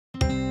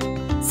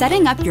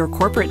Setting up your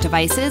corporate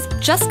devices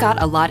just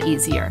got a lot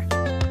easier.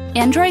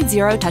 Android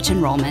Zero Touch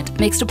Enrollment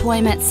makes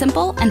deployment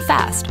simple and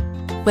fast,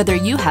 whether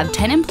you have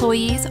 10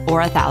 employees or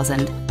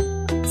 1,000.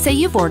 Say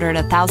you've ordered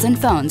 1,000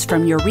 phones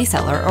from your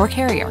reseller or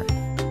carrier.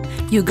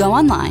 You go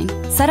online,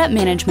 set up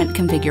management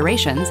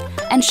configurations,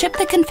 and ship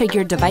the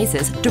configured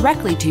devices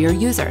directly to your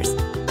users.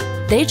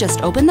 They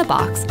just open the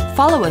box,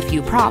 follow a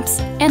few prompts,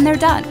 and they're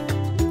done.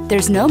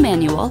 There's no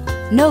manual,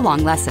 no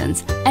long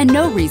lessons, and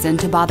no reason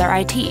to bother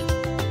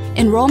IT.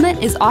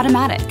 Enrollment is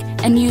automatic,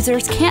 and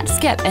users can't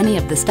skip any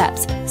of the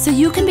steps, so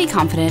you can be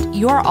confident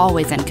you're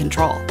always in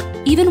control.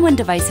 Even when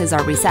devices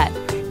are reset,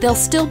 they'll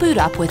still boot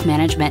up with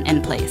management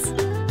in place.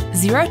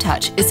 Zero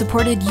Touch is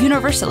supported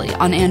universally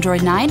on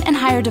Android 9 and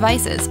higher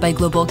devices by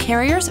global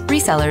carriers,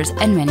 resellers,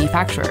 and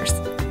manufacturers.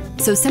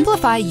 So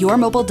simplify your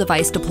mobile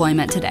device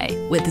deployment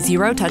today with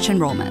Zero Touch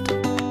Enrollment.